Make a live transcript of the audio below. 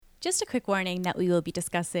Just a quick warning that we will be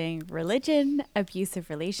discussing religion,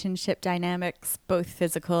 abusive relationship dynamics, both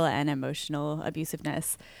physical and emotional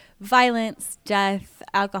abusiveness, violence, death,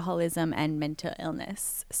 alcoholism, and mental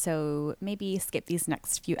illness. So maybe skip these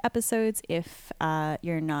next few episodes if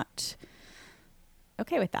you're not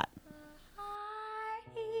okay with that.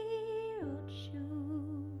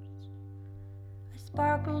 A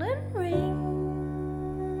sparkling ring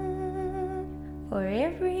for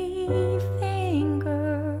every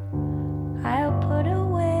finger I'll put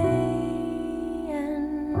away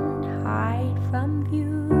and hide from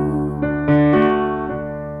view.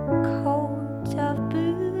 Coats of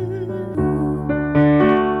blue,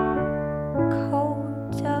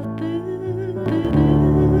 coats of blue.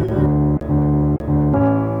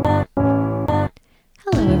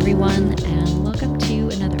 Hello everyone, and welcome to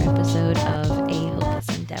another episode of A Hopeless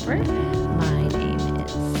Endeavor. My name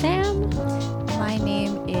is Sam. My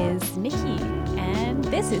name is Nikki, and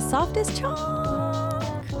this is Soft as Chalk.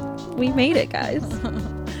 We made it, guys.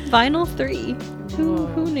 Final 3.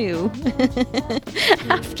 Who knew?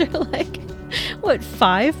 After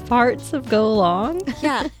 5 parts of Go Long?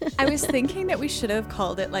 Yeah, I was thinking that we should have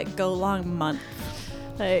called it Go Long Month.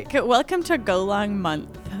 Welcome to Go Long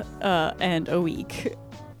Month and a week.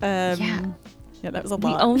 Yeah, that was a lot.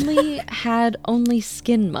 We only had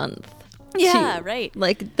Skin Month. Yeah, too. right.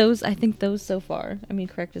 I think those so far. I mean,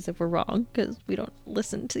 correct us if we're wrong, because we don't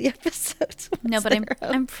listen to the episodes. No, but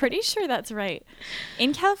I'm pretty sure that's right.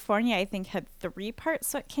 In California, I think had 3 parts,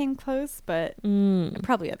 so it came close, but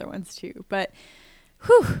probably other ones too. But,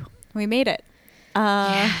 whew, we made it.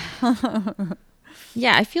 Yeah,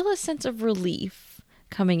 I feel a sense of relief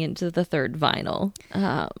coming into the 3rd vinyl.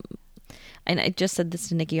 And I just said this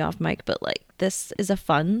to Nikki off mic, but this is a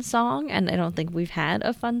fun song, and I don't think we've had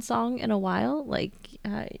a fun song in a while.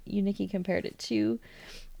 You, Nikki, compared it to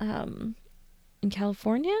In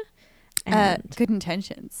California. And Good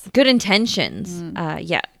Intentions. Good Intentions.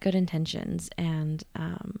 Good Intentions. And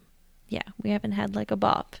we haven't had a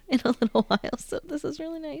bop in a little while, so this is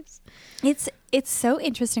really nice. It's so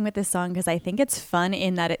interesting with this song because I think it's fun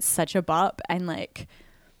in that it's such a bop, and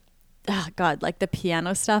the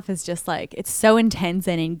piano stuff is just it's so intense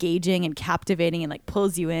and engaging and captivating and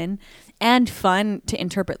pulls you in, and fun to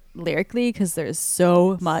interpret lyrically because there's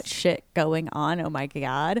so much shit going on. Oh my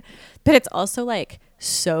God. But it's also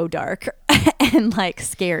so dark and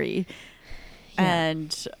scary. Yeah.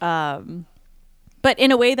 And but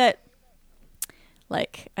in a way that I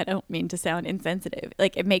don't mean to sound insensitive,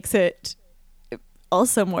 it makes it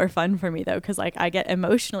also more fun for me though, because I get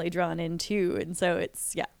emotionally drawn in too, and so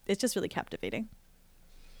it's just really captivating.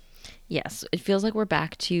 Yes, it feels like we're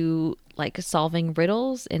back to solving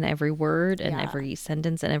riddles in every word and every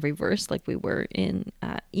sentence and every verse, like we were in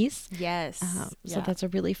East. Yes. So that's a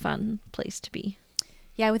really fun place to be.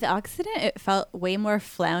 Yeah, with Occident, it felt way more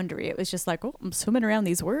floundery. It was just I'm swimming around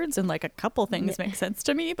these words, and a couple things make sense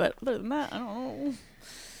to me, but other than that, I don't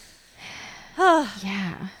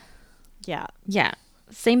know. Yeah.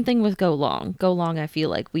 Same thing with Go Long. Go Long, I feel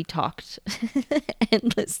like we talked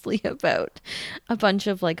endlessly about a bunch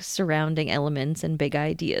of surrounding elements and big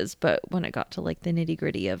ideas, but when it got to the nitty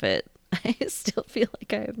gritty of it, I still feel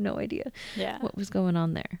like I have no idea what was going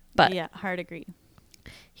on there. But yeah, hard agree.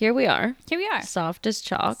 Here we are. Soft as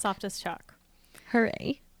chalk. Soft as chalk.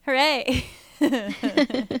 Hooray. Hooray.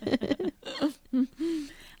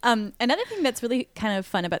 Another thing that's really kind of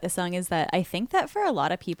fun about this song is that I think that for a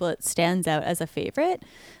lot of people it stands out as a favorite.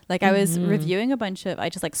 I was reviewing a bunch of, I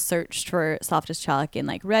just searched for Soft as Chalk in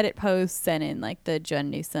Reddit posts and in the Joanna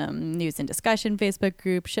Newsom News and Discussion Facebook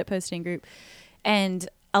group, shitposting group, and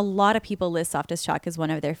a lot of people list Soft as Chalk as one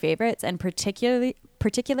of their favorites, and particularly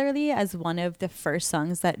as one of the first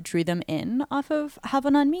songs that drew them in off of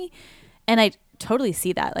Heaven on Me. And I totally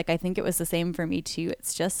see that. I think it was the same for me too.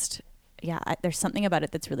 It's just, there's something about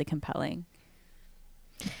it that's really compelling.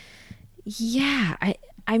 Yeah,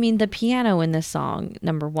 I mean, the piano in this song,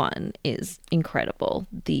 number one, is incredible.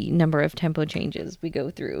 The number of tempo changes we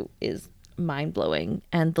go through is mind-blowing,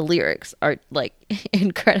 and the lyrics are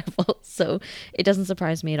incredible. So it doesn't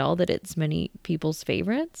surprise me at all that it's many people's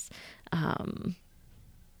favorites. I'm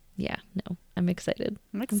excited.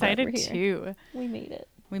 I'm excited too. We made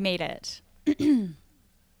it.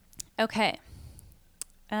 Okay.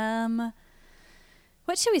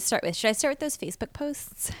 What should we start with? Should I start with those Facebook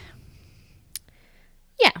posts?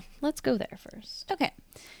 Yeah, let's go there first. Okay.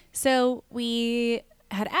 So we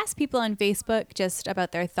had asked people on Facebook just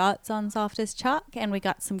about their thoughts on Soft as Chalk, and we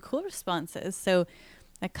got some cool responses. So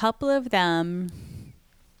a couple of them.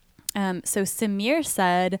 So Samir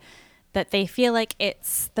said that they feel like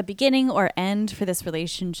it's the beginning or end for this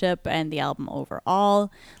relationship and the album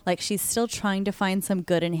overall. Like she's still trying to find some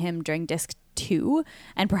good in him during disc 2,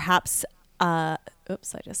 and perhaps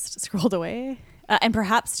oops, I just scrolled away. And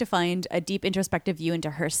perhaps to find a deep introspective view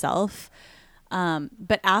into herself.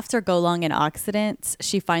 But after Go Long and Occident,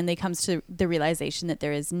 she finally comes to the realization that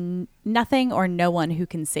there is nothing or no one who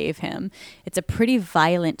can save him. It's a pretty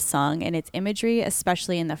violent song in its imagery,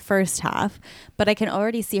 especially in the first half. But I can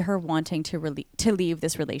already see her wanting to leave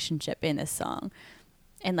this relationship in this song.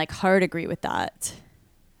 And like hard agree with that.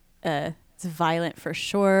 It's violent for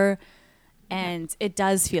sure. And it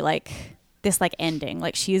does feel like this like ending,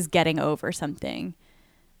 like she's getting over something.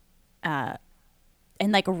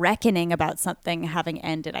 And like reckoning about something having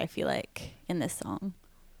ended, I feel like, in this song.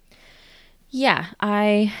 Yeah,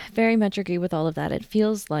 I very much agree with all of that. It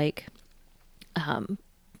feels like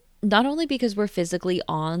not only because we're physically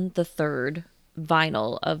on the third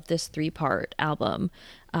vinyl of this 3-part album,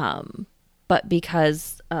 but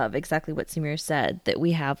because of exactly what Samir said, that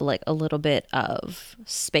we have like a little bit of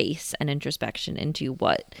space and introspection into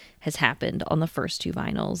what has happened on the first 2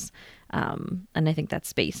 vinyls. And I think that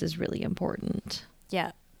space is really important.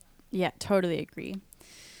 Yeah, totally agree.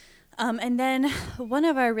 And then one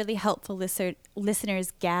of our really helpful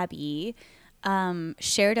listeners, Gabby,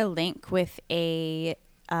 shared a link with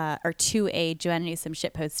to a Joanna Newsom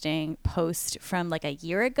shitposting post from like a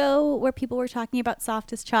year ago where people were talking about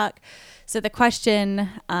Soft as Chalk. So the question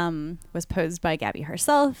was posed by Gabby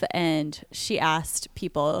herself, and she asked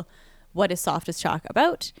people, what is Soft as Chalk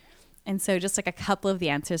about? And so just like a couple of the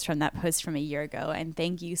answers from that post from a year ago. And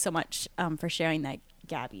thank you so much for sharing that,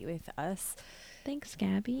 Gabby, with us. Thanks,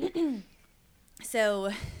 Gabby. So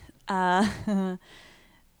one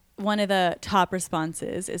of the top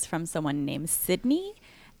responses is from someone named Sydney,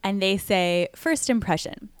 and they say, first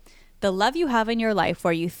impression, the love you have in your life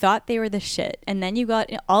where you thought they were the shit, and then you got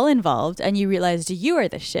all involved and you realized you are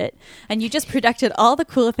the shit, and you just projected all the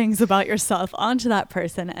cool things about yourself onto that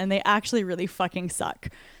person, and they actually really fucking suck.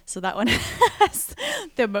 So that one has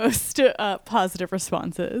the most positive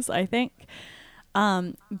responses, I think.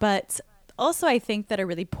 But also I think that a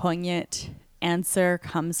really poignant answer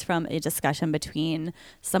comes from a discussion between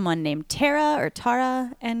someone named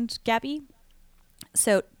Tara and Gabby.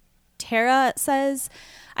 So Tara says,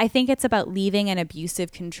 I think it's about leaving an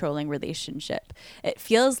abusive, controlling relationship. It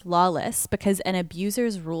feels lawless because an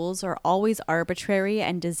abuser's rules are always arbitrary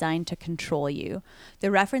and designed to control you. The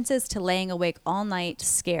references to laying awake all night,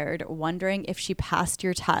 scared, wondering if she passed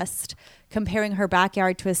your test, comparing her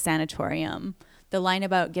backyard to a sanatorium, the line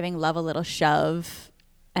about giving love a little shove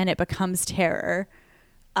and it becomes terror,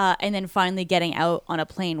 and then finally getting out on a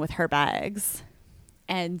plane with her bags.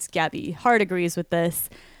 And Gabby hard agrees with this.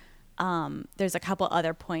 There's a couple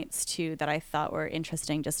other points too that I thought were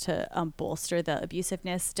interesting just to bolster the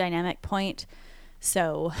abusiveness dynamic point.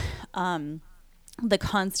 So the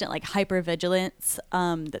constant like hypervigilance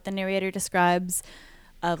that the narrator describes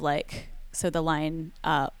of like, so the line,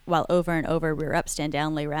 while over and over we were up, stand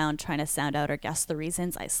down, lay round, trying to sound out or guess the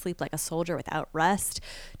reasons, I sleep like a soldier without rest,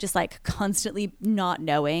 just like constantly not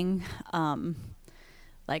knowing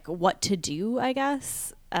like what to do, I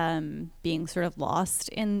guess, being sort of lost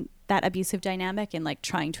in that abusive dynamic and like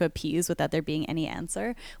trying to appease without there being any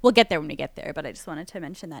answer. We'll get there when we get there, but I just wanted to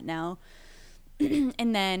mention that now.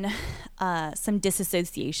 And then some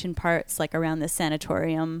disassociation parts like around the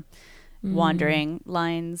sanatorium wandering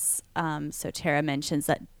lines. So Tara mentions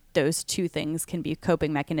that those two things can be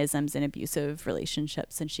coping mechanisms in abusive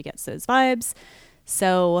relationships, and she gets those vibes.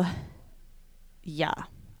 So yeah.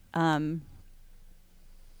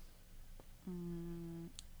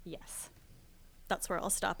 Yes. That's where I'll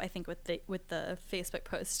stop, I think, with the Facebook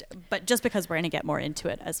post, but just because we're going to get more into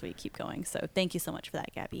it as we keep going. So thank you so much for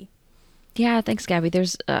that, Gabby. Yeah, thanks, Gabby.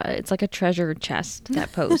 There's it's like a treasure chest,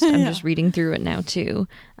 that post. I'm just reading through it now too.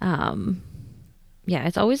 Yeah,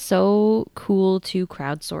 it's always so cool to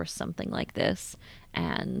crowdsource something like this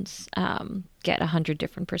and get 100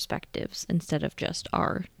 different perspectives instead of just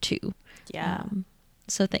our 2. Yeah.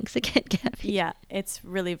 So thanks again, Gabby. Yeah, it's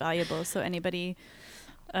really valuable. So anybody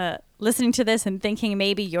listening to this and thinking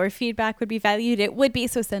maybe your feedback would be valued, it would be.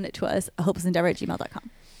 So send it to us, hopelessendeavor@gmail.com.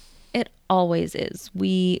 It always is.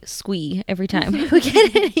 We squee every time we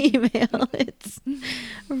get an email. It's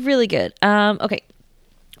really good. Okay.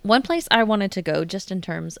 One place I wanted to go just in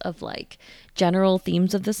terms of like general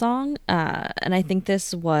themes of the song, and I think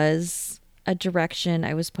this was a direction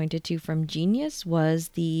I was pointed to from Genius,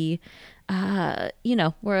 was the,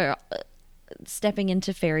 where stepping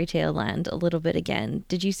into fairy tale land a little bit again.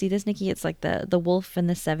 Did you see this, Nikki? It's like the wolf and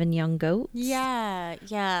the 7 young goats. Yeah,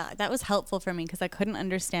 that was helpful for me because I couldn't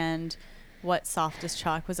understand what Soft as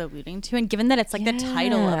Chalk was alluding to, and given that it's like the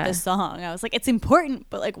title of the song, I was like, it's important,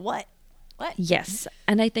 but like what? Yes.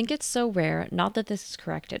 And I think it's so rare, not that this is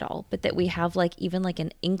correct at all, but that we have like even like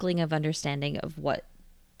an inkling of understanding of what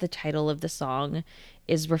the title of the song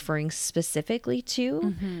is referring specifically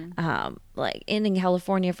to. Like in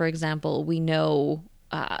California, for example, we know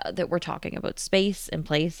that we're talking about space and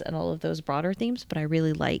place and all of those broader themes, but I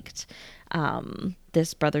really liked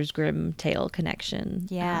this Brothers Grimm tale connection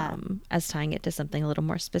as tying it to something a little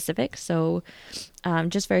more specific. So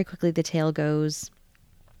just very quickly, the tale goes,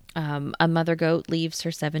 a mother goat leaves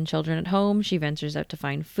her 7 children at home. She ventures out to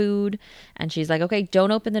find food, and she's like, okay,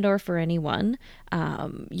 don't open the door for anyone.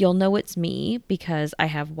 You'll know it's me because I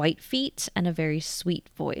have white feet and a very sweet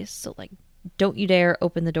voice. So like, don't you dare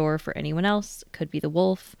open the door for anyone else. Could be the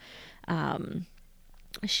wolf.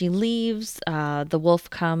 She leaves. The wolf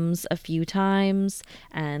comes a few times,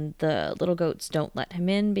 and the little goats don't let him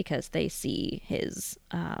in because they see his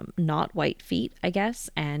not white feet, I guess,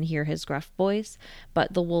 and hear his gruff voice.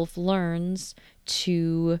 But the wolf learns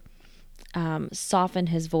to soften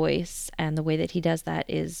his voice, and the way that he does that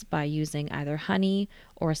is by using either honey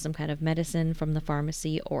or some kind of medicine from the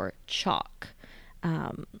pharmacy or chalk.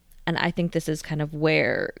 And I think this is kind of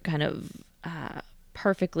where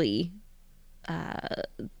perfectly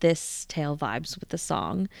this tale vibes with the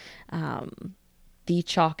song. The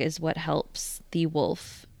chalk is what helps the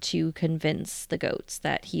wolf to convince the goats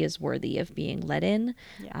that he is worthy of being let in.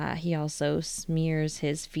 He also smears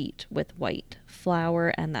his feet with white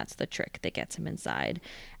flour, and that's the trick that gets him inside.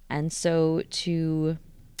 And so to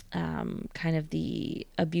kind of the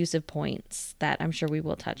abusive points that I'm sure we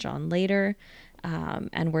will touch on later,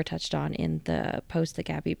 and were touched on in the post that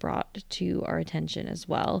Gabby brought to our attention as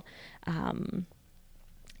well.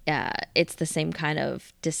 It's the same kind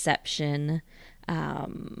of deception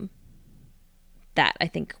that I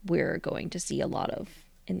think we're going to see a lot of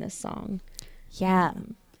in this song. Yeah,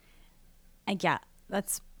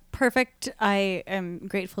 that's perfect. I am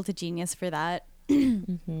grateful to Genius for that,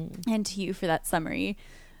 and to you for that summary.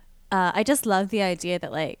 I just love the idea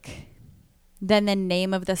that like, then the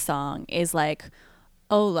name of the song is like,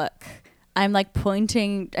 oh look, I'm like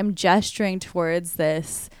I'm gesturing towards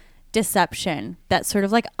this deception that sort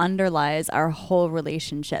of like underlies our whole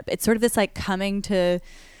relationship. It's sort of this like coming to,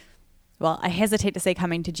 well, I hesitate to say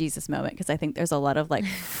coming to Jesus moment because I think there's a lot of like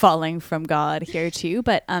falling from God here too,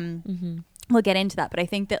 but we'll get into that. But I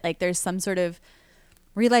think that like there's some sort of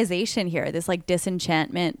realization here, this like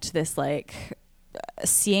disenchantment, this like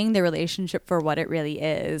seeing the relationship for what it really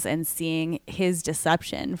is and seeing his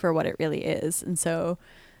deception for what it really is. And so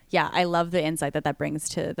yeah, I love the insight that brings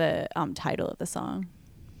to the title of the song.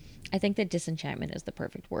 I think that disenchantment is the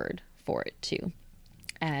perfect word for it too.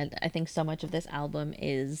 And I think so much of this album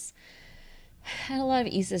is, and a lot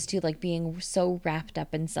of Issa's too, like being so wrapped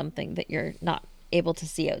up in something that you're not able to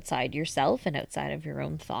see outside yourself and outside of your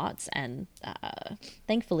own thoughts. And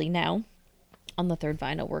thankfully now on the 3rd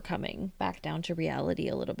vinyl, we're coming back down to reality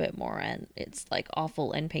a little bit more, and it's like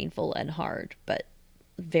awful and painful and hard, but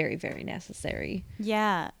very, very necessary.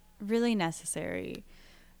 Yeah, really necessary.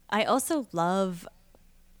 I also love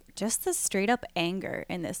just the straight up anger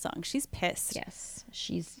in this song. She's pissed. Yes,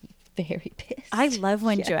 she's very pissed. I love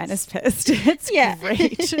when Joanna's pissed. It's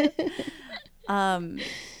great. And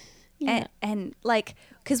like,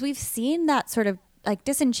 because we've seen that sort of like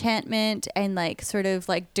disenchantment and like sort of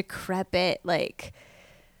like decrepit like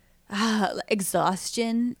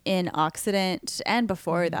exhaustion in Occident, and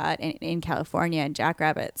before that in California and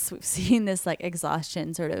Jackrabbits, we've seen this like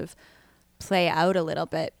exhaustion sort of play out a little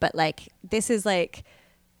bit. But like this is like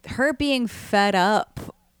her being fed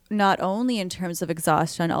up, not only in terms of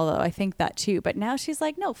exhaustion, although I think that too, but now she's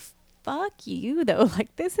like, no, fuck you though.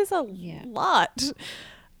 Like this is a lot.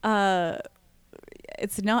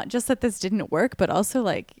 It's not just that this didn't work, but also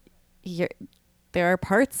like there are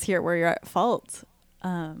parts here where you're at fault.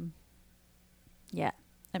 Yeah,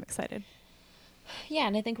 I'm excited. Yeah,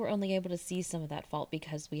 and I think we're only able to see some of that fault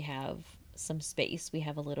because we have some space. We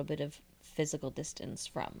have a little bit of physical distance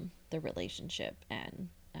from the relationship, and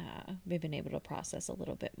we've been able to process a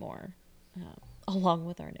little bit more along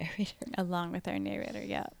with our narrator.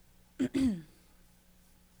 Yeah.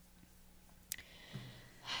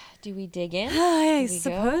 Do we dig in? I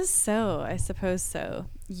suppose so.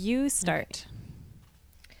 You start.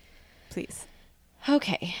 Okay. Please.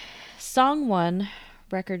 Okay. Song 1,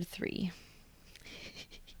 record 3.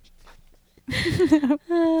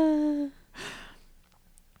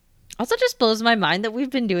 Also just blows my mind that we've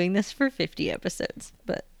been doing this for 50 episodes,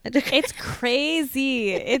 but It's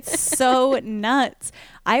crazy. It's so nuts.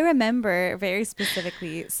 I remember very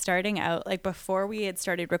specifically starting out, like before we had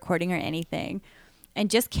started recording or anything, and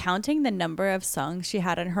just counting the number of songs she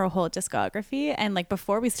had in her whole discography. And like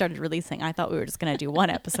before we started releasing, I thought we were just going to do one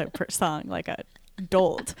episode per song, like a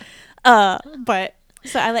dolt. But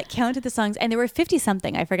so I like counted the songs, and there were 50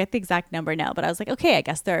 something. I forget the exact number now, but I was like, okay, I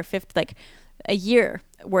guess there are 50, like a year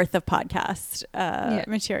worth of podcast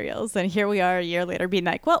materials. And here we are a year later being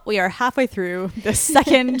like, well, we are halfway through the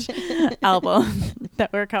second album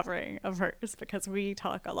that we're covering of hers, because we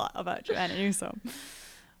talk a lot about Joanna Newsom.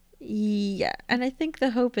 Yeah, and I think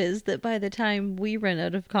the hope is that by the time we run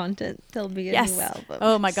out of content, there'll be a new album.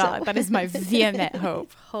 Oh my God, that is my vehement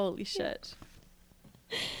hope. Holy shit.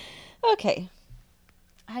 Okay,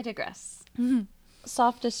 I digress.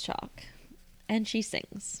 Soft as chalk, and she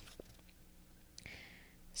sings.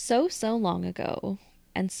 So long ago,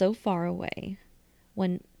 and so far away,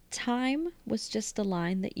 when time was just a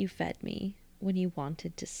line that you fed me when you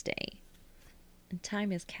wanted to stay. And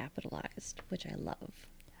time is capitalized, which I love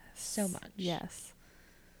so much. Yes.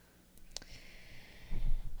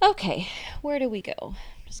 Okay, where do we go? I'm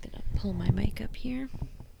just going to pull my mic up here.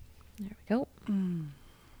 There we go.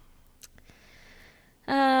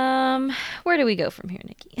 Where do we go from here,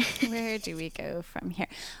 Nikki? Where do we go from here?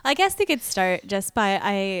 I guess we could start just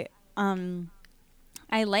by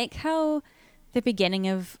I like how the beginning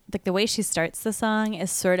of like the way she starts the song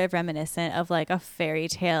is sort of reminiscent of like a fairy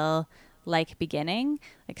tale like beginning,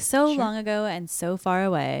 like so long ago and so far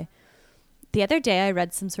away. The other day I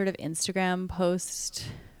read some sort of Instagram post.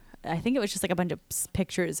 I think it was just like a bunch of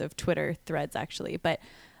pictures of Twitter threads actually, but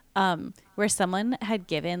where someone had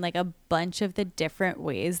given like a bunch of the different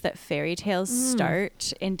ways that fairy tales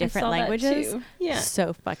start in different languages. Yeah.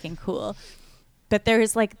 So fucking cool. But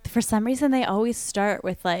there's like, for some reason, they always start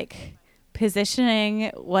with like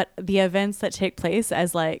positioning what the events that take place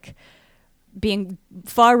as like being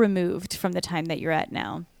far removed from the time that you're at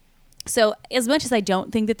now. So as much as I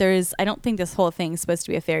don't think this whole thing is supposed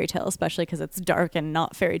to be a fairy tale, especially because it's dark and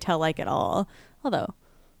not fairy tale like at all. Although,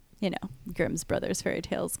 you know, Grimm's Brothers fairy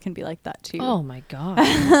tales can be like that too. Oh my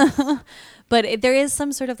God. But there is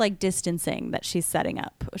some sort of like distancing that she's setting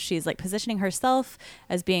up. She's like positioning herself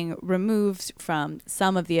as being removed from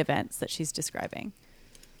some of the events that she's describing.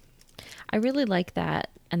 I really like that.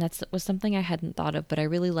 And that was something I hadn't thought of, but I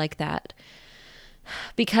really like that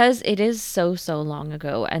because it is so long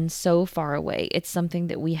ago and so far away. It's something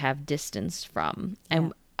that we have distanced from.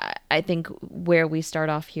 And I think where we start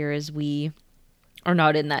off here is we are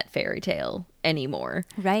not in that fairy tale anymore.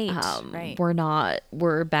 Right.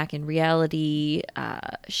 We're back in reality.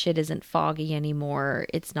 Shit isn't foggy anymore.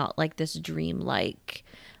 It's not like this dreamlike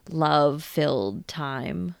love filled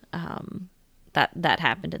time. That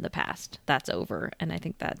happened in the past. That's over. And I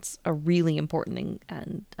think that's a really important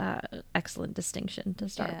and excellent distinction to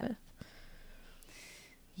start with.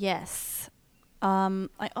 Yes.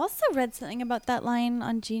 I also read something about that line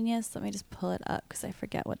on Genius. Let me just pull it up because I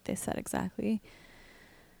forget what they said exactly.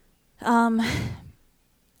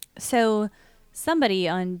 So somebody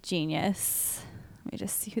on Genius, let me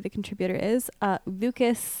just see who the contributor is.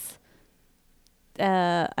 Lucas,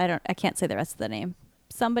 I can't say the rest of the name.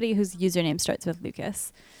 Somebody whose username starts with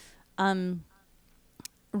Lucas,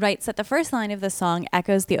 writes that the first line of the song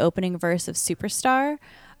echoes the opening verse of Superstar,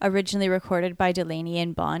 originally recorded by Delaney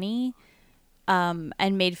and Bonnie,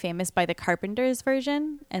 and made famous by the Carpenters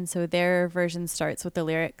version. And so their version starts with the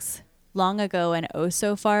lyrics, "Long ago and oh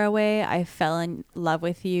so far away, I fell in love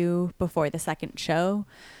with you before the second show."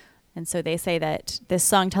 And so they say that this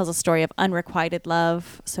song tells a story of unrequited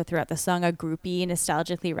love. So throughout the song, a groupie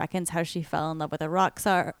nostalgically reckons how she fell in love with a rock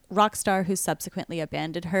star who subsequently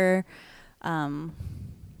abandoned her.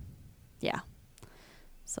 Yeah.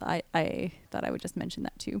 So I thought I would just mention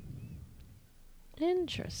that too.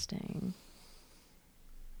 Interesting.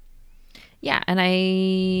 Yeah, and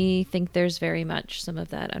I think there's very much some of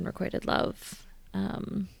that unrequited love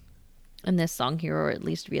in this song here, or at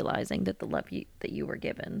least realizing that the love that you were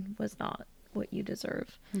given was not what you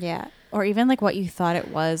deserve. Yeah. Or even like what you thought it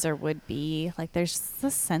was or would be. Like there's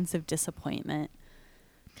this sense of disappointment.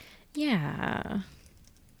 Yeah.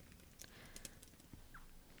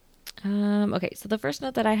 Okay, so the first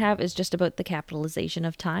note that I have is just about the capitalization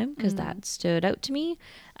of time, because that stood out to me.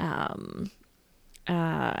 And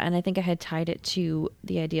I think I had tied it to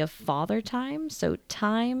the idea of father time. So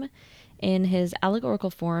time in his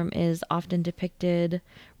allegorical form is often depicted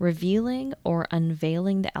revealing or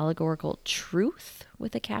unveiling the allegorical truth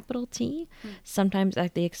with a capital T, sometimes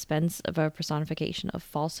at the expense of a personification of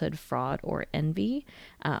falsehood, fraud, or envy.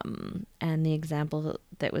 And the example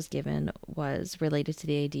that was given was related to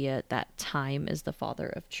the idea that time is the father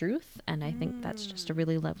of truth. And I think that's just a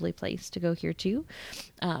really lovely place to go here too.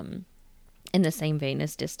 In the same vein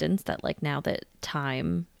as distance, that like now that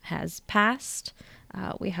time has passed,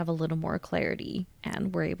 we have a little more clarity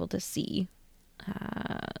and we're able to see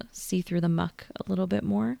through the muck a little bit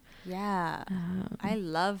more. Yeah. I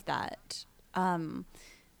love that.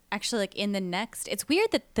 Actually, like in the next, it's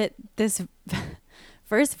weird that this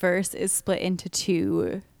first verse is split into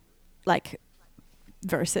two like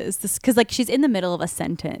verses. This, because like she's in the middle of a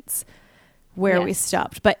sentence where we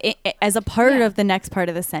stopped, but as a part of the next part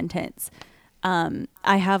of the sentence,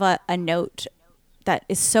 I have a note that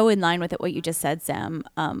is so in line with what you just said, Sam,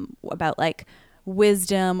 about like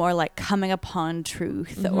wisdom or like coming upon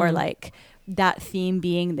truth or like that theme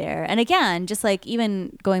being there. And again, just like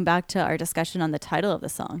even going back to our discussion on the title of the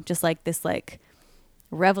song, just like this like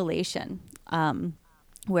revelation,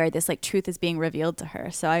 where this like truth is being revealed to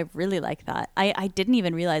her. So I really like that. I didn't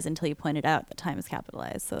even realize until you pointed out that time is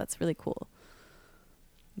capitalized. So that's really cool.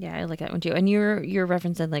 Yeah, I like that one too. And you're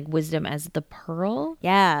referencing like wisdom as the pearl.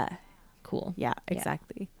 Yeah. Cool. Yeah,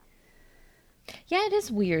 exactly. Yeah, it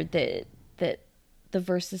is weird that the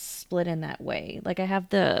verse is split in that way. Like I have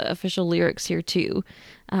the official lyrics here too,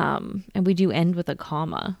 and we do end with a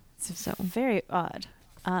comma. So very odd.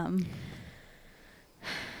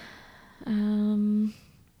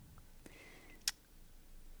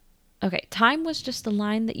 Okay, time was just a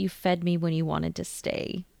line that you fed me when you wanted to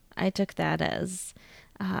stay. I took that as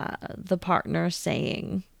the partner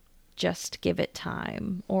saying, just give it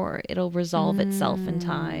time, or it'll resolve itself in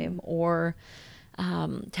time, or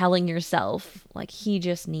telling yourself like he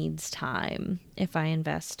just needs time. If I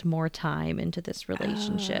invest more time into this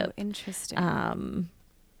relationship, interesting.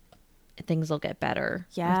 Things will get better.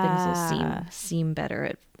 Yeah, or things will seem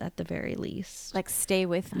better at the very least. Like stay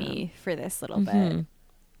with me for this little bit.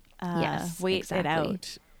 Yes, wait exactly.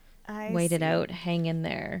 it out. Wait it out. Hang in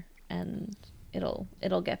there, and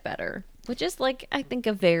it'll get better. Which is like I think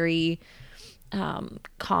a very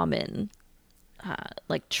common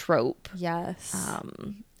like trope. Yes.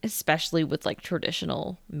 Especially with like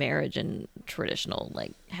traditional marriage and traditional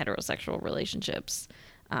like heterosexual relationships.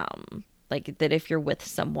 Like that if you're with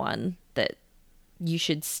someone that you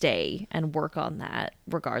should stay and work on that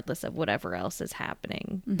regardless of whatever else is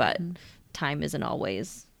happening. But time isn't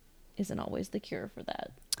always the cure for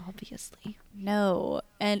that, obviously. No.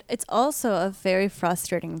 And it's also a very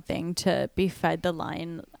frustrating thing to be fed the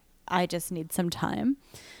line, I just need some time.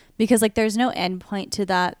 Because like there's no end point to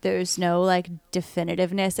that. There's no like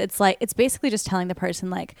definitiveness. It's like it's basically just telling the person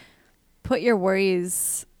like put your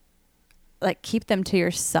worries, like keep them to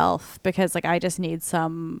yourself, because like I just need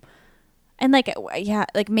some. And like yeah,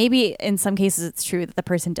 like maybe in some cases it's true that the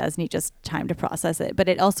person does need just time to process it, but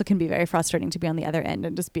it also can be very frustrating to be on the other end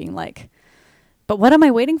and just being like, but what am I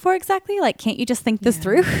waiting for exactly? Like can't you just think this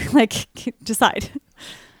through? Like decide.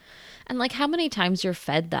 And like how many times you're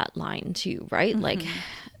fed that line too, right? Like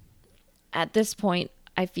at this point,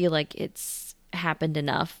 I feel like it's happened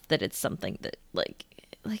enough that it's something that like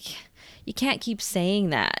you can't keep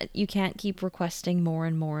saying that. You can't keep requesting more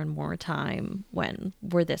and more and more time when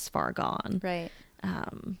we're this far gone. Right.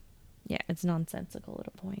 Yeah, it's nonsensical at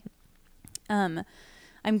a point.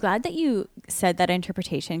 I'm glad that you said that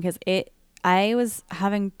interpretation, because I was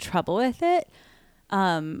having trouble with it,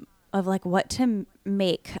 of like what to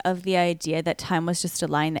make of the idea that time was just a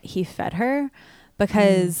line that he fed her,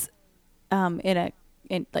 because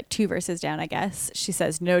in like 2 verses down, I guess, she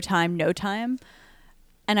says, no time, no time.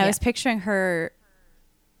 And I was picturing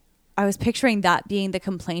that being the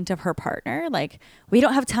complaint of her partner. Like, we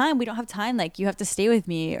don't have time. Like, you have to stay with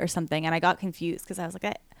me or something. And I got confused because I was like,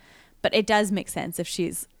 but it does make sense if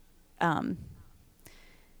she's,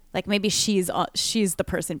 like maybe she's the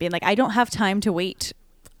person being like, I don't have time to wait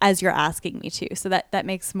as you're asking me to. So that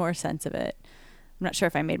makes more sense of it. I'm not sure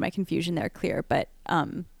if I made my confusion there clear, but,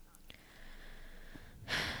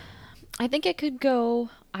 I think it could go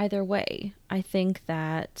either way. I think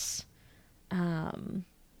that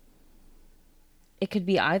it could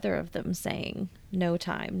be either of them saying no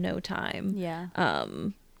time, no time. Yeah.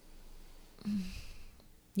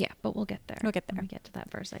 Yeah, but we'll get there. We'll get there. When we get to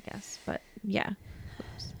that verse, I guess. But yeah.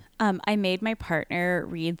 I made my partner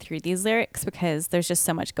read through these lyrics because there's just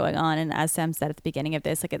so much going on. And as Sam said at the beginning of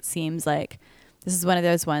this, like it seems like this is one of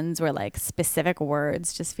those ones where like specific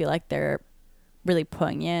words just feel like they're really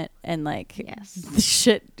poignant, and like Yes. the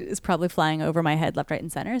shit is probably flying over my head left, right,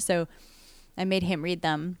 and center. So I made him read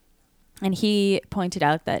them, and he pointed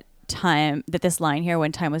out that this line here,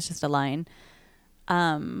 when time was just a line,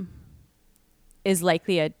 is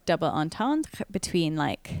likely a double entendre between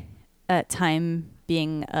like time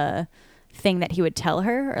being a thing that he would tell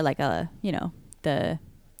her, or like a, you know, the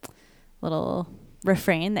little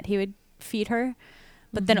refrain that he would feed her,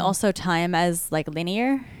 but then also time as like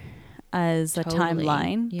linear, as a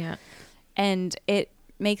timeline. Yeah. And it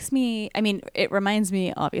makes me, I mean, it reminds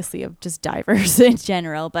me obviously of just Divers in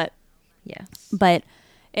general, but Yes.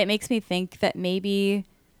 it makes me think that maybe,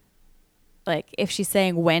 like, if she's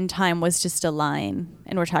saying when time was just a line,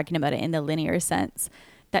 and we're talking about it in the linear sense,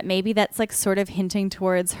 that maybe that's like sort of hinting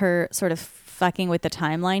towards her sort of fucking with the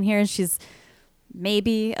timeline here. And she's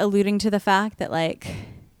maybe alluding to the fact that, like,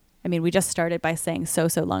 I mean, we just started by saying so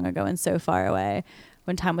long ago and so far away,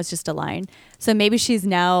 when time was just a line. So maybe she's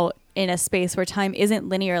now in a space where time isn't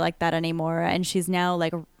linear like that anymore, and she's now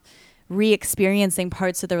like re-experiencing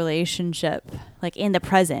parts of the relationship, like in the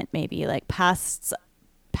present, maybe like past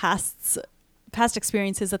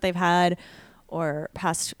experiences that they've had, or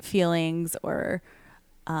past feelings, or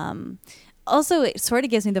also it sort of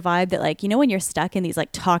gives me the vibe that, like, you know, when you're stuck in these like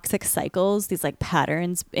toxic cycles, these like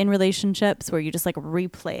patterns in relationships where you just like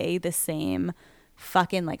replay the same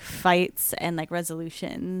fucking like fights and like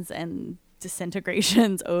resolutions and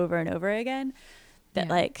disintegrations over and over again, that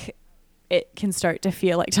like it can start to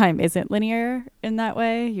feel like time isn't linear in that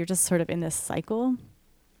way. You're just sort of in this cycle.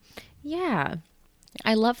 Yeah.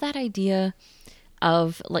 I love that idea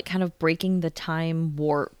of like kind of breaking the time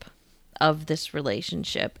warp of this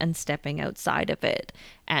relationship and stepping outside of it.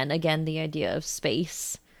 And again, the idea of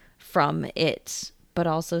space from it, but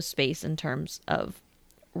also space in terms of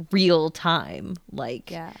real time.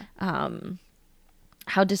 Like,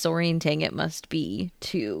 how disorienting it must be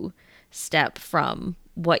to step from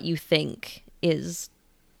what you think is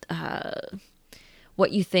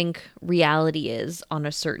what you think reality is on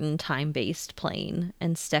a certain time-based plane,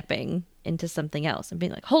 and stepping into something else and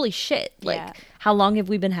being like, holy shit, like how long have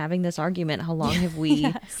we been having this argument? How long have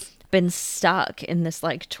we been stuck in this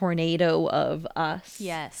like tornado of us?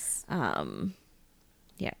 Yeah,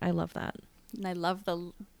 I love that. And I love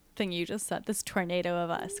the thing you just said, this tornado of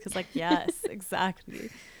us, because like, yes, exactly.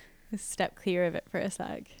 Step clear of it for a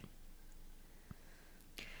sec.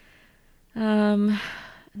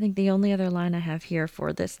 I think the only other line I have here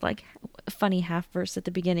for this like funny half verse at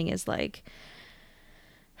the beginning is like,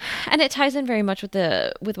 and it ties in very much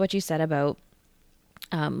with what you said about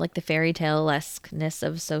like the fairy tale-esqueness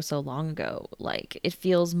of so long ago. Like, it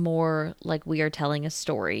feels more like we are telling a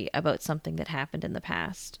story about something that happened in the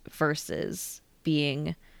past versus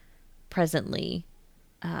being presently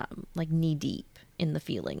like knee deep in the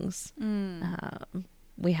feelings.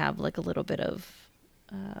 We have like a little bit of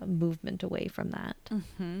movement away from that.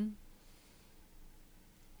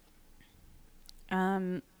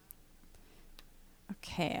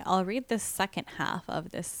 Okay, I'll read the second half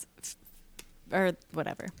of this, or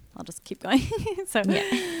whatever. I'll just keep going. So,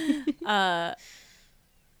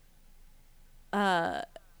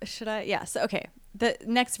 should I? Yeah. So, okay. The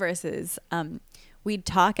next verse is, we'd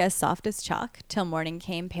talk as soft as chalk till morning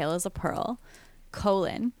came pale as a pearl,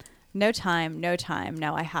 no time,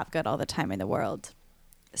 now I have got all the time in the world.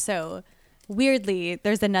 So weirdly,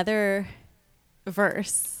 there's another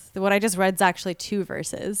verse. What I just read is actually two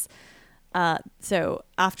verses. So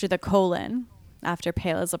after the colon, after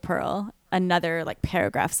pale as a pearl, another like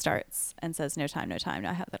paragraph starts and says, no time, now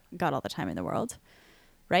I have got all the time in the world.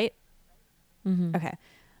 Right? Okay.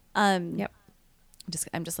 Yep.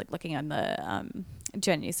 I'm just like looking on the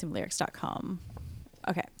JenNewsomelyrics.com.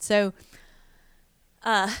 Okay. So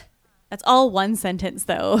that's all one sentence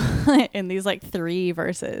though, in these like three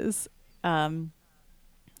verses,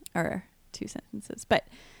 or two sentences. But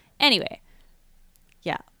anyway,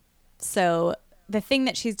 yeah. So the thing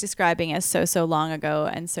that she's describing as so long ago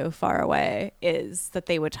and so far away is that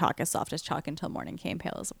they would talk as soft as chalk until morning came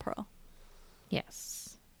pale as a pearl.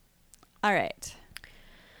 Yes. All right.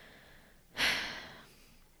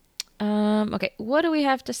 Okay, what do we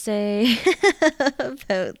have to say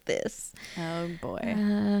about this? Oh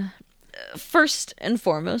boy. First and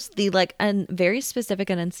foremost, the like a very specific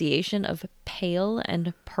enunciation of pale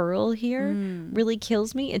and pearl here really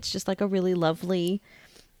kills me. It's just like a really lovely,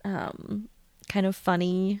 kind of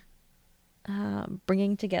funny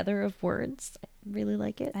bringing together of words. I really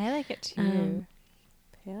like it. I like it too.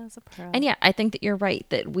 Pale as a pearl. And yeah, I think that you're right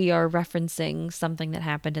that we are referencing something that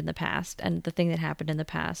happened in the past. And the thing that happened in the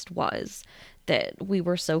past was that we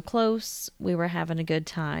were so close. We were having a good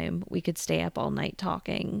time. We could stay up all night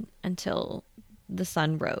talking until the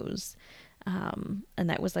sun rose. And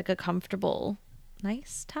that was like a comfortable,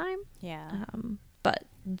 nice time. Yeah. But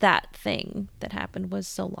that thing that happened was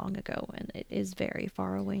so long ago, and it is very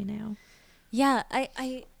far away now. Yeah,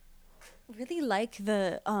 I really like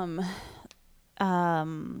the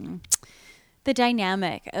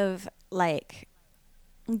dynamic of like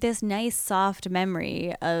this nice soft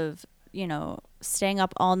memory of, you know, staying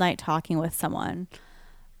up all night talking with someone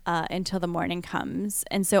until the morning comes.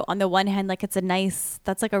 And so on the one hand, like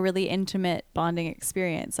that's like a really intimate bonding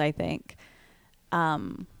experience, I think.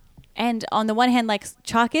 And on the one hand, like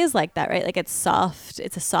chalk is like that, right? Like it's soft.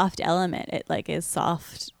 It's a soft element. It like is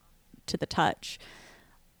soft to the touch.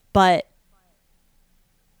 But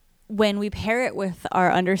when we pair it with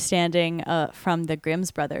our understanding from the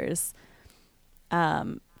Grimm's brothers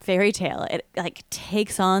fairy tale, it like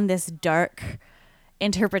takes on this dark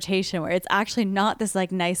interpretation where it's actually not this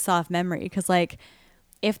like nice soft memory. Because like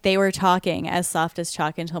if they were talking as soft as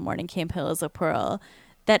chalk until morning came, pillars of pearl,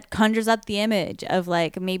 that conjures up the image of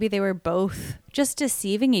like maybe they were both just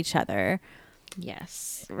deceiving each other.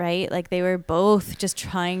 Yes. Right? Like they were both just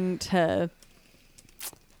trying to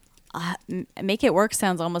make it work.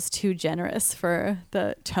 Sounds almost too generous for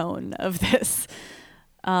the tone of this.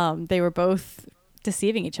 They were both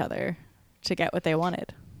deceiving each other to get what they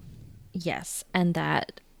wanted. Yes. And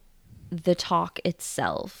that the talk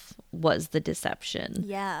itself was the deception.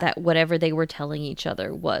 Yeah. That whatever they were telling each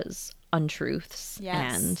other was untruths.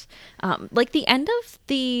 Yes. And like the end of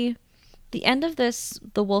this,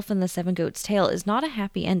 The Wolf and the Seven Goats tale, is not a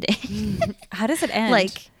happy ending. How does it end?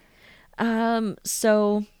 Like,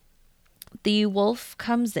 so the wolf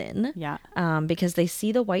comes in, Yeah. because they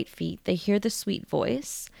see the white feet, they hear the sweet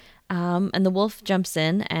voice, and the wolf jumps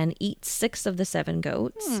in and eats 6 of the 7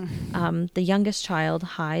 goats. The youngest child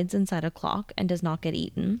hides inside a clock and does not get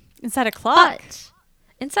eaten. Inside a clock. But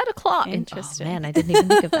inside a clock. Interesting. Oh, man, I didn't even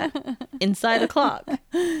think of that. Inside a clock.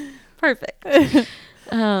 Perfect.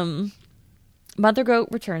 Mother Goat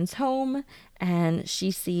returns home and she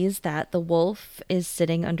sees that the wolf is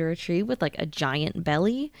sitting under a tree with like a giant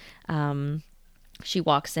belly. She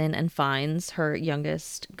walks in and finds her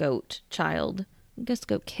youngest goat child. Youngest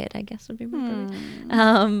goat kid, I guess would be more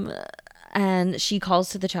appropriate. And she calls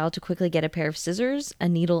to the child to quickly get a pair of scissors, a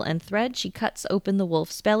needle, and thread. She cuts open the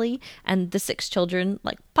wolf's belly, and the 6 children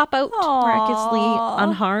like pop out miraculously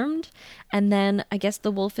unharmed. And then I guess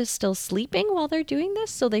the wolf is still sleeping while they're doing this,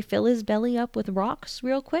 so they fill his belly up with rocks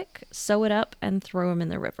real quick, sew it up, and throw him in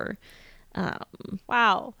the river.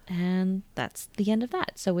 Wow. And that's the end of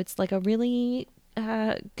that. So it's like a really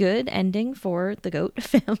good ending for the goat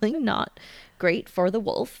family. Not great for the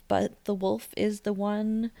wolf, but the wolf is the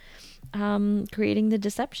one creating the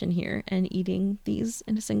deception here and eating these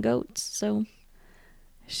innocent goats. So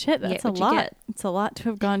Shit, that's a what you lot. get. It's a lot to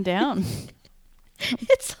have gone down.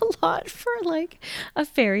 It's a lot for like a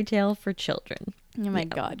fairy tale for children. Oh my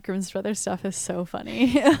God, Grimm's Brothers stuff is so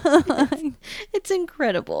funny. It's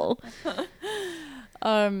incredible.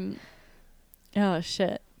 Oh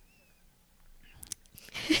shit.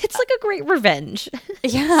 It's like a great revenge.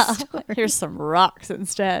 Yeah. story. Here's some rocks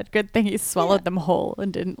instead. Good thing he swallowed them whole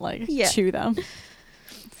and didn't like Yeah. chew them.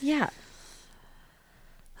 Yeah.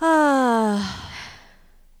 I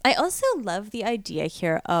also love the idea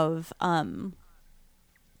here of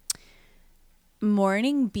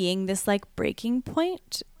morning being this like breaking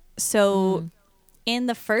point. So in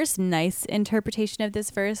the first nice interpretation of this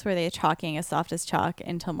verse where they're talking as soft as chalk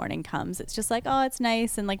until morning comes, it's just like, oh, it's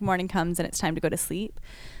nice, and like morning comes and it's time to go to sleep.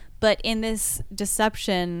 But in this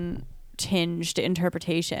deception tinged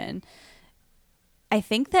interpretation, I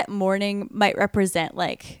think that morning might represent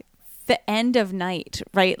like the end of night,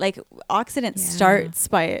 right? Like Occident starts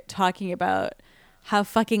by talking about how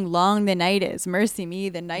fucking long the night is. Mercy me,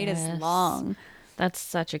 the night is long. That's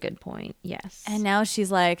such a good point. Yes. And now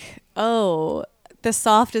she's like, oh, the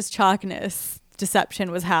softest chalkness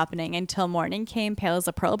deception was happening until morning came, pale as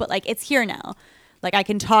a pearl. But like, it's here now. Like I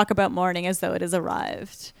can talk about morning as though it has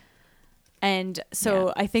arrived. And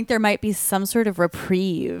so I think there might be some sort of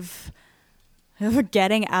reprieve of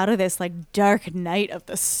getting out of this like dark night of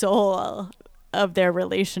the soul of their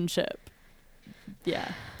relationship.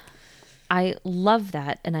 Yeah. I love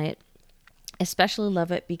that, and I especially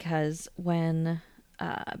love it because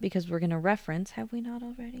because we're going to reference, have we not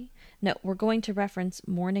already? No, we're going to reference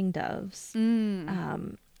mourning doves.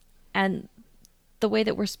 And the way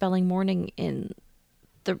that we're spelling morning in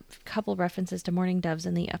the couple references to mourning doves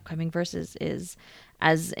in the upcoming verses is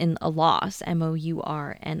as in a loss, mourning,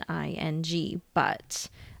 but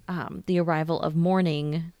the arrival of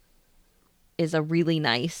morning is a really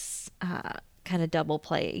nice kind of double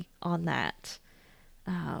play on that.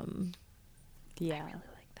 Yeah. I really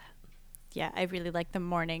like that. Yeah, I really like the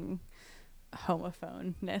morning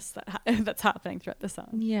homophoneness that's happening throughout the song.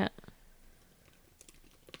 Yeah.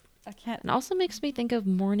 I can't. It also makes me think of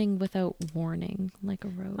Morning Without Warning, like a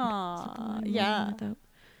road. Aw, Morning yeah. Without...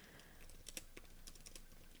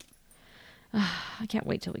 I can't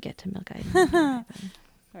wait till we get to Milk Island.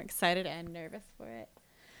 I'm excited and nervous for it.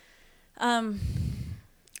 And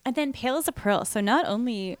then Pale as a Pearl. So not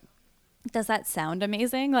only does that sound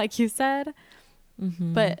amazing, like you said,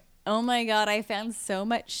 but oh my God, I found so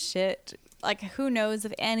much shit. Like, who knows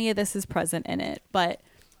if any of this is present in it, but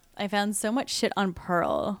I found so much shit on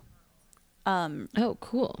Pearl. Oh,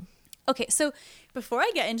 cool. Okay, so before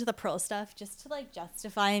I get into the Pearl stuff, just to like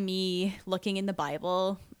justify me looking in the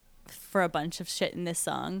Bible for a bunch of shit in this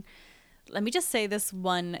song, let me just say this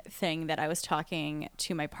one thing that I was talking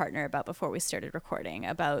to my partner about before we started recording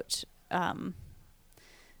about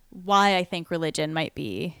why I think religion might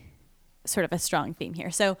be sort of a strong theme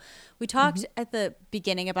here. So we talked at the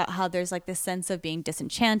beginning about how there's like this sense of being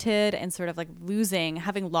disenchanted and sort of like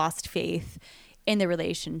having lost faith in the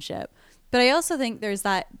relationship. But I also think there's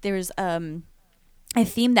a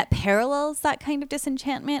theme that parallels that kind of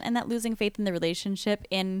disenchantment and that losing faith in the relationship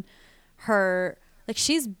in her. Like,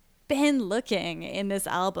 she's been looking in this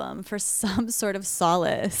album for some sort of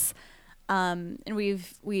solace. And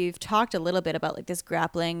we've talked a little bit about like this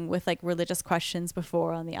grappling with like religious questions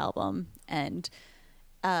before on the album. And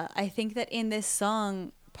I think that in this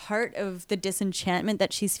song, part of the disenchantment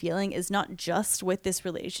that she's feeling is not just with this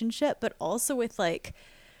relationship, but also with like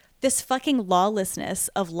this fucking lawlessness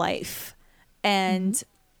of life. And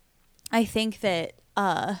I think that,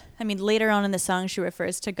 later on in the song, she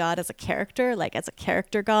refers to God as a character, like as a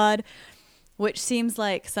character God, which seems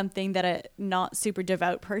like something that a not super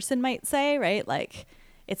devout person might say, right? Like,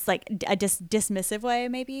 it's like a dismissive way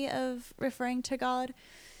maybe of referring to God.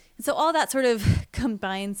 And so all that sort of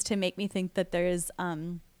combines to make me think that there's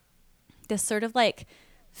this sort of like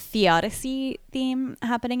theodicy theme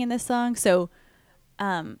happening in this song. So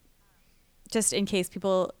just in case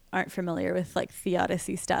people aren't familiar with like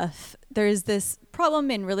theodicy stuff, there's this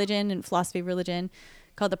problem in religion and philosophy of religion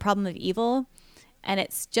called the problem of evil. And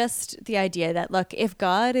it's just the idea that, look, if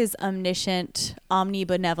God is omniscient,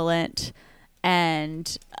 omnibenevolent,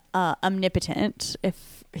 and omnipotent,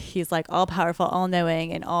 if he's like all powerful, all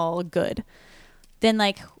knowing, and all good, then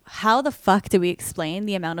like how the fuck do we explain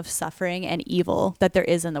the amount of suffering and evil that there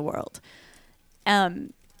is in the world?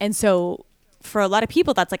 And so for a lot of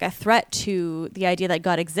people, that's like a threat to the idea that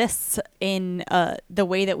God exists in the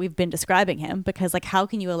way that we've been describing him, because like how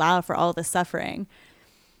can you allow for all this suffering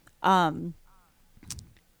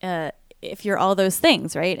if you're all those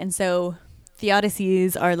things, right? And so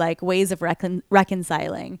theodicies are like ways of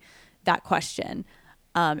reconciling that question.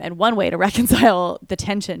 And one way to reconcile the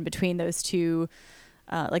tension between those two,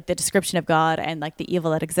 like the description of God and like the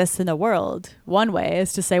evil that exists in the world, one way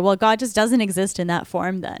is to say, well, God just doesn't exist in that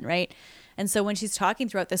form then, right? And so when she's talking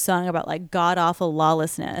throughout the song about like god-awful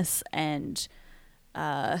lawlessness and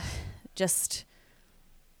just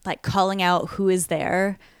like calling out who is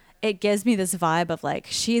there, it gives me this vibe of like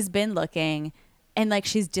she's been looking and like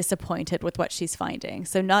she's disappointed with what she's finding.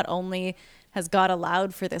 So not only has God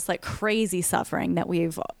allowed for this like crazy suffering that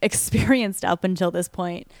we've experienced up until this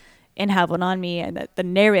point in Have One On Me and that the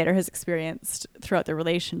narrator has experienced throughout the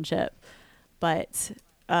relationship, but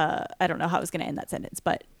I don't know how I was going to end that sentence,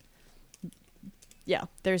 but yeah,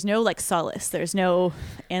 there's no like solace. There's no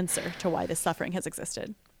answer to why this suffering has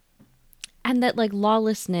existed. And that like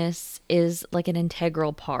lawlessness is like an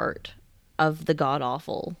integral part of the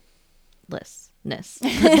god-awfulness.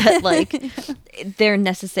 That like they're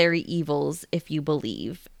necessary evils if you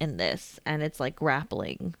believe in this. And it's like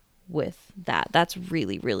grappling with that. That's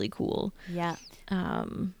really, really cool. Yeah.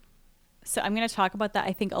 So I'm going to talk about that,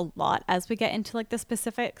 I think, a lot as we get into like the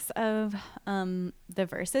specifics of the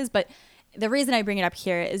verses. But the reason I bring it up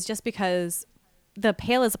here is just because the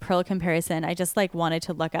Pale as a Pearl comparison, I just like wanted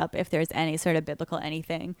to look up if there's any sort of biblical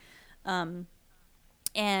anything. Pearl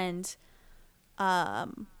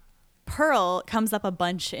comes up a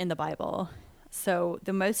bunch in the Bible. So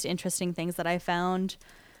the most interesting things that I found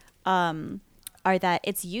are that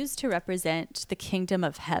it's used to represent the kingdom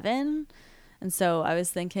of heaven. And so I was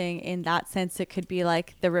thinking in that sense, it could be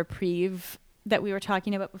like the reprieve that we were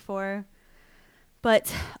talking about before.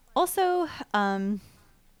 But also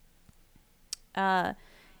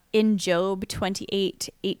in Job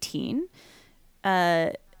 28:18,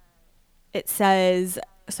 it says,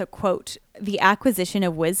 so quote, "The acquisition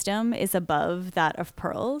of wisdom is above that of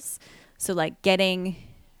pearls." So like getting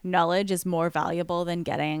knowledge is more valuable than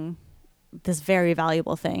getting this very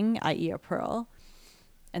valuable thing, i.e. a pearl.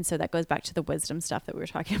 And so that goes back to the wisdom stuff that we were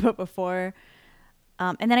talking about before.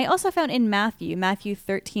 And then I also found in Matthew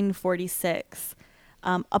 13:46,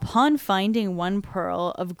 upon finding one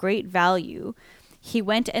pearl of great value, he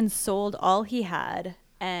went and sold all he had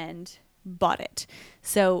and bought it.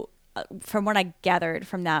 So from what I gathered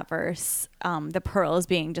from that verse, the pearl is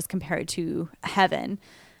being just compared to heaven.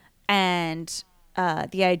 And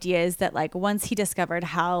the idea is that like once he discovered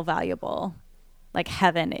how valuable like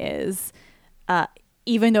heaven is,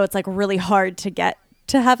 even though it's like really hard to get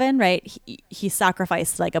to heaven, right? He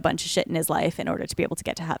sacrificed like a bunch of shit in his life in order to be able to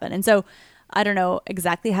get to heaven. And so I don't know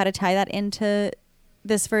exactly how to tie that into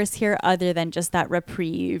this verse here, other than just that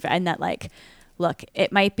reprieve and that like, look,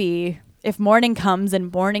 it might be, if morning comes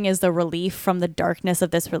and morning is the relief from the darkness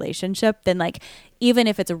of this relationship, then like, even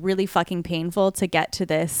if it's really fucking painful to get to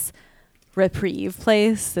this reprieve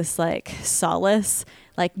place, this like solace,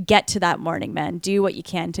 like get to that morning, man. Do what you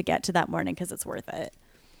can to get to that morning because it's worth it.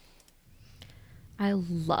 I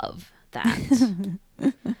love that.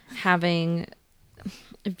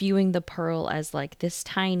 Viewing the pearl as like this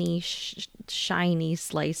tiny, shiny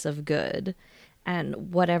slice of good.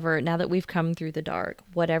 And whatever, now that we've come through the dark,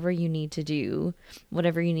 whatever you need to do,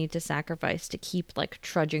 whatever you need to sacrifice to keep like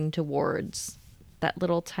trudging towards that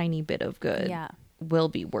little tiny bit of good will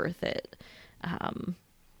be worth it.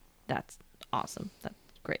 That's awesome. That's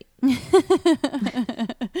great.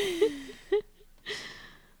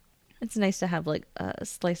 It's nice to have like a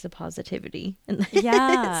slice of positivity in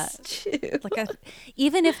this too. Like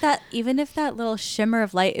even if that little shimmer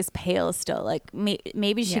of light is pale still, like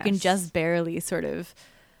maybe she can just barely sort of,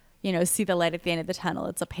 see the light at the end of the tunnel.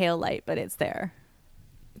 It's a pale light, but it's there.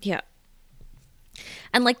 Yeah.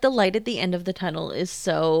 And like the light at the end of the tunnel is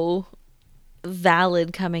so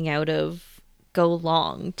valid coming out of Go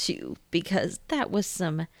Long too, because that was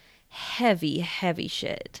some heavy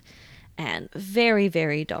shit. And very,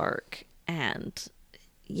 very dark. And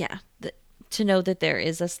yeah, to know that there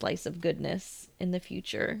is a slice of goodness in the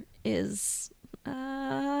future is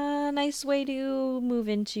a nice way to move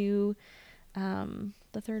into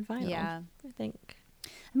the third vinyl, I think.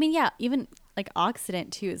 I mean, yeah, even like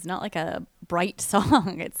Occident too is not like a bright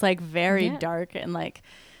song. It's like very dark and like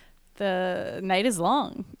the night is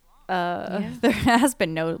long. There has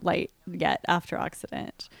been no light yet after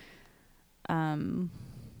Occident.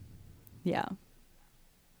 Yeah.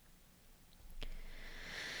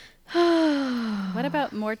 What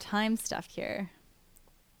about more time stuff here?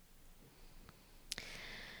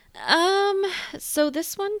 So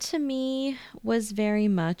this one to me was very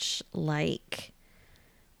much like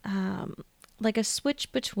a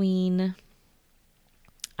switch between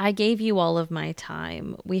I gave you all of my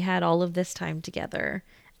time. We had all of this time together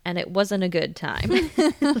and it wasn't a good time.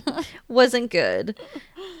 Wasn't good.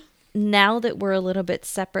 Now that we're a little bit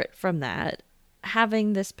separate from that,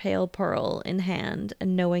 having this pale pearl in hand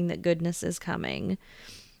and knowing that goodness is coming,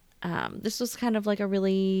 this was kind of like a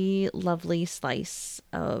really lovely slice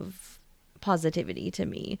of positivity to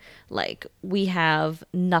me. Like, we have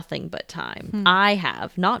nothing but time. I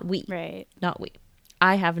have, not we. Right. Not we.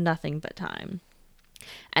 I have nothing but time.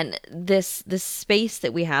 And this space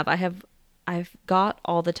that we have, I've got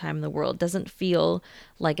all the time in the world doesn't feel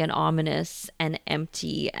like an ominous and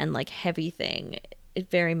empty and like heavy thing. It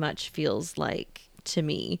very much feels like, to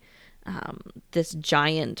me, this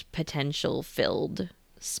giant potential filled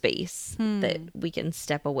space that we can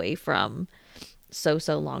step away from so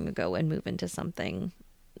long ago and move into something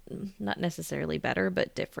not necessarily better,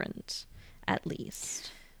 but different at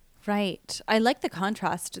least. Right. I like the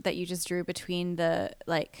contrast that you just drew between the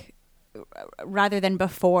like, rather than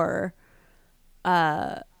before,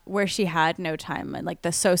 where she had no time and like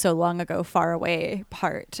the so long ago far away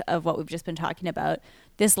part of what we've just been talking about.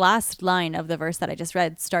 This last line of the verse that I just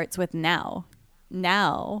read starts with now,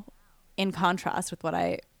 in contrast with what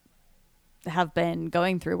I have been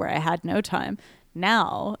going through where I had no time.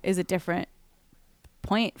 Now is a different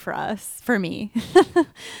point for me,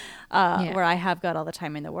 where I have got all the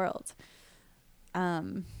time in the world.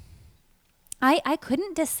 I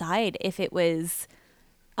couldn't decide if it was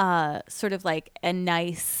sort of like a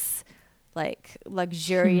nice, like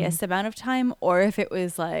luxurious amount of time, or if it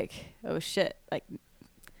was like, oh shit, like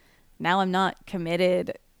now I'm not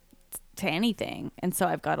committed to anything, and so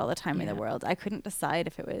I've got all the time in the world. I couldn't decide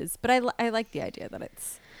if it was, but I like the idea that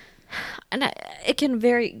it's, and it can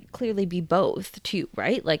very clearly be both too,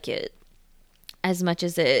 right? Like, it, as much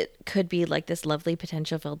as it could be like this lovely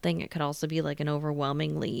potential filled thing, it could also be like an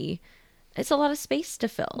overwhelmingly, it's a lot of space to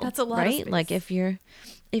fill. That's a lot, right? Of space. Like if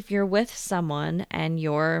you're with someone and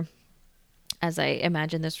you're, as I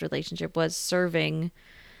imagine this relationship was, serving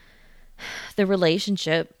the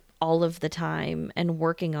relationship all of the time and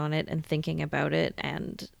working on it and thinking about it.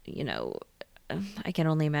 And, you know, I can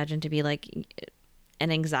only imagine to be like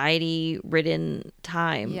an anxiety ridden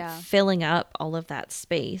time. Yeah. Filling up all of that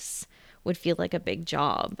space would feel like a big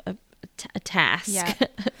job, a task. Yeah.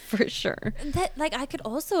 For sure. That, like, I could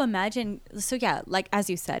also imagine, so yeah, like as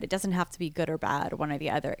you said, it doesn't have to be good or bad, one or the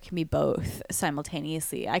other. It can be both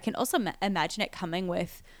simultaneously. I can also imagine it coming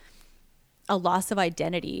with a loss of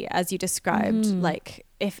identity, as you described. Like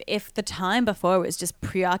if the time before was just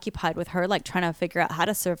preoccupied with her like trying to figure out how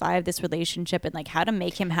to survive this relationship and like how to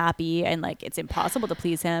make him happy, and like it's impossible to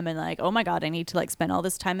please him, and like, oh my god, I need to like spend all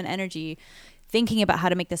this time and energy thinking about how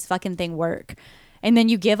to make this fucking thing work, and then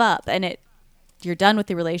you give up and you're done with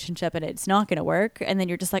the relationship and it's not going to work, and then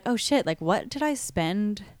you're just like, oh shit, like what did I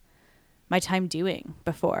spend my time doing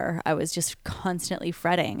before? I was just constantly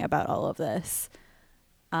fretting about all of this.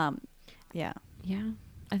 Yeah.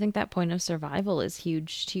 I think that point of survival is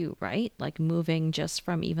huge too, right? Like moving just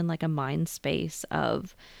from even like a mind space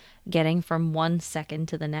of getting from one second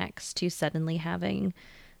to the next to suddenly having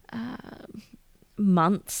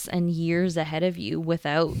months and years ahead of you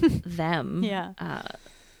without them.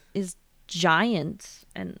 Is giant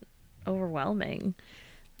and overwhelming.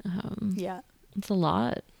 It's a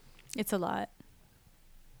lot. It's a lot.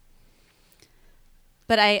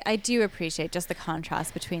 But I do appreciate just the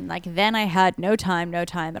contrast between like then I had no time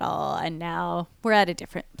at all, and now we're at a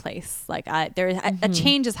different place. Like a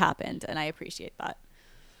change has happened, and I appreciate that.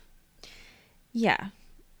 Yeah,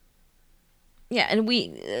 and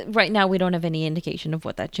we right now we don't have any indication of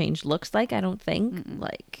what that change looks like. I don't think.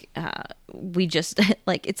 Like we just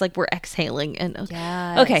like it's like we're exhaling and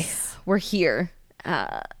okay, we're here.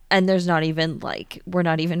 And there's not even like we're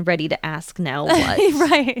not even ready to ask now what.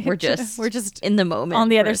 Right. We're just in the moment on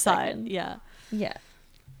the other side. Yeah.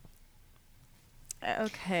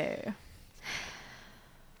 Okay.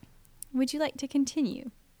 Would you like to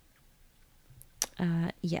continue?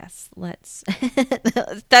 Yes, let's.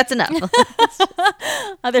 That's enough.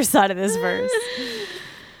 Other side of this verse.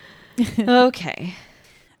 Okay,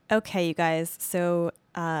 you guys. So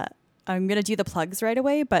I'm going to do the plugs right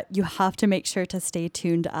away, but you have to make sure to stay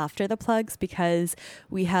tuned after the plugs, because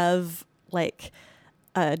we have like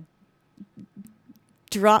a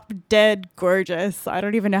drop dead gorgeous. I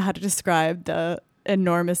don't even know how to describe the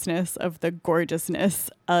enormousness of the gorgeousness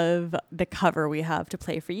of the cover we have to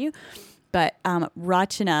play for you. But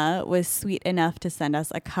Rachana was sweet enough to send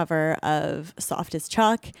us a cover of Soft as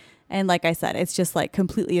Chalk. And like I said, it's just like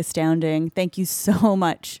completely astounding. Thank you so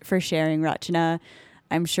much for sharing, Rachana.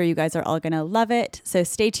 I'm sure you guys are all going to love it. So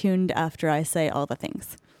stay tuned after I say all the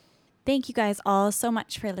things. Thank you guys all so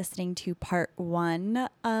much for listening to part 1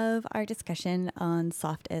 of our discussion on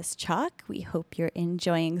Soft as Chalk. We hope you're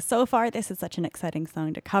enjoying so far. This is such an exciting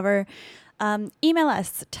song to cover. Email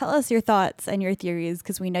us, tell us your thoughts and your theories,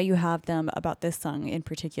 because we know you have them about this song in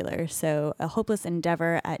particular. So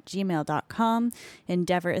ahopelessendeavor@gmail.com.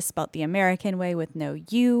 Endeavor is spelled the American way with no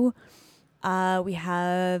U. We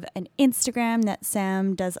have an Instagram that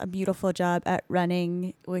Sam does a beautiful job at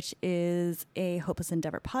running, which is a Hopeless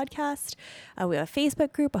Endeavor podcast. We have a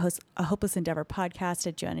Facebook group, a Hopeless Endeavor podcast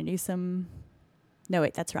at Joanna Newsom. No,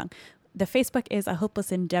 wait, that's wrong. The Facebook is a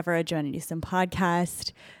Hopeless Endeavor, a Joanna Newsom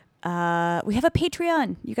podcast. We have a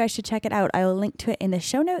Patreon. You guys should check it out. I will link to it in the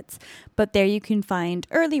show notes, but there you can find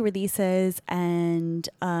early releases and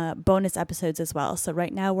bonus episodes as well. So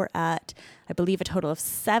right now we're at, I believe, a total of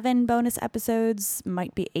 7 bonus episodes,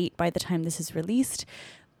 might be 8 by the time this is released,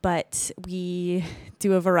 but we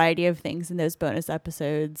do a variety of things in those bonus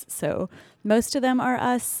episodes. So most of them are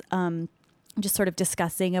us just sort of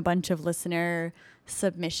discussing a bunch of listener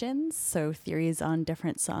submissions, so theories on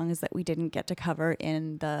different songs that we didn't get to cover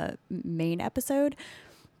in the main episode.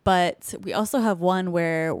 But we also have one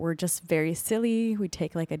where we're just very silly. We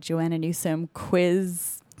take like a Joanna Newsom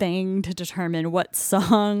quiz thing to determine what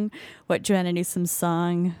Joanna Newsom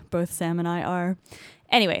song both Sam and I are.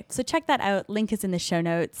 Anyway, so check that out. Link is in the show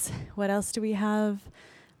notes. What else do we have?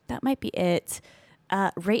 That might be it.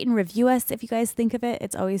 Rate and review us if you guys think of it.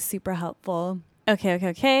 It's always super helpful.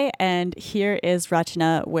 Okay. And here is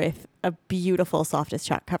Rachana with a beautiful Soft as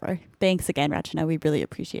Chalk cover. Thanks again, Rachana. We really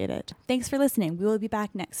appreciate it. Thanks for listening. We will be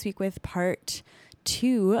back next week with part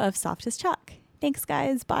 2 of Soft as Chalk. Thanks,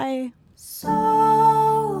 guys. Bye. So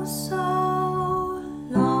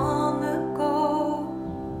long ago,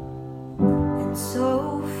 and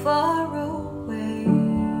so far away,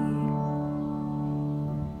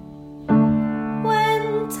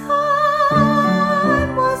 when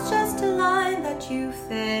time was just a line that you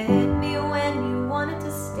fed me when you wanted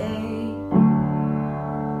to stay.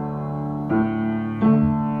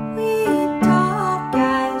 We talk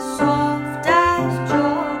as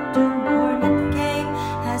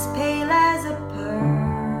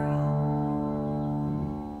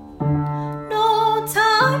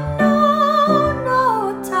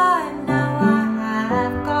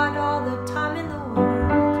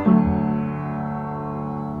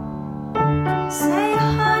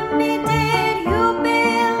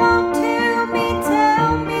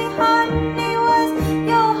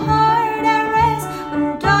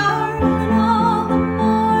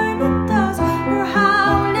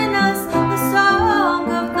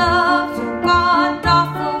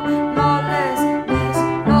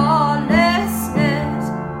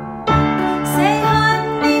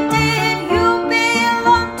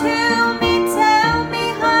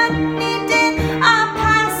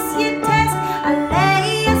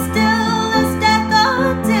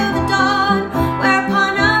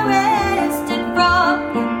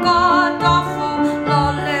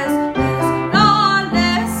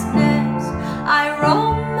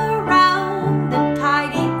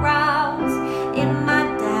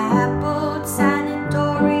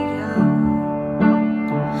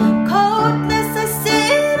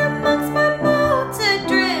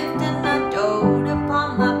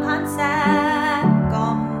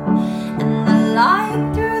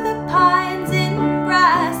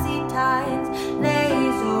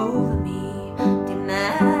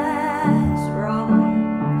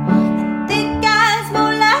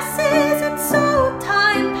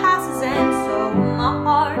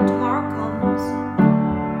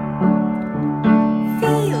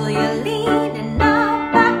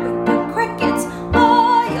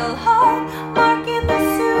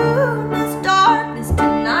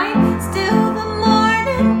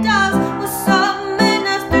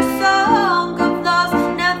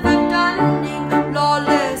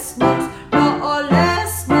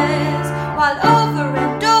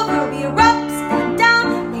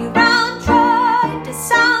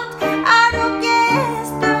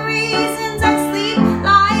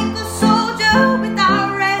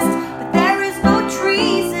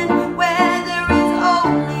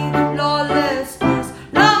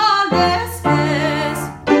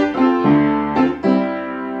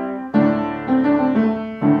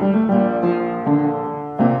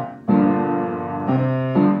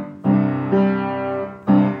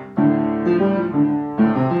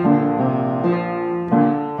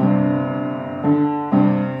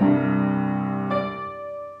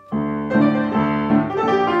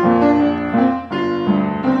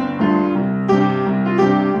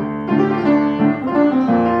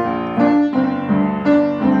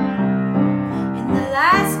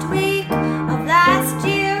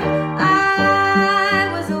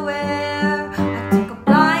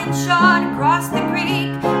shot across the creek.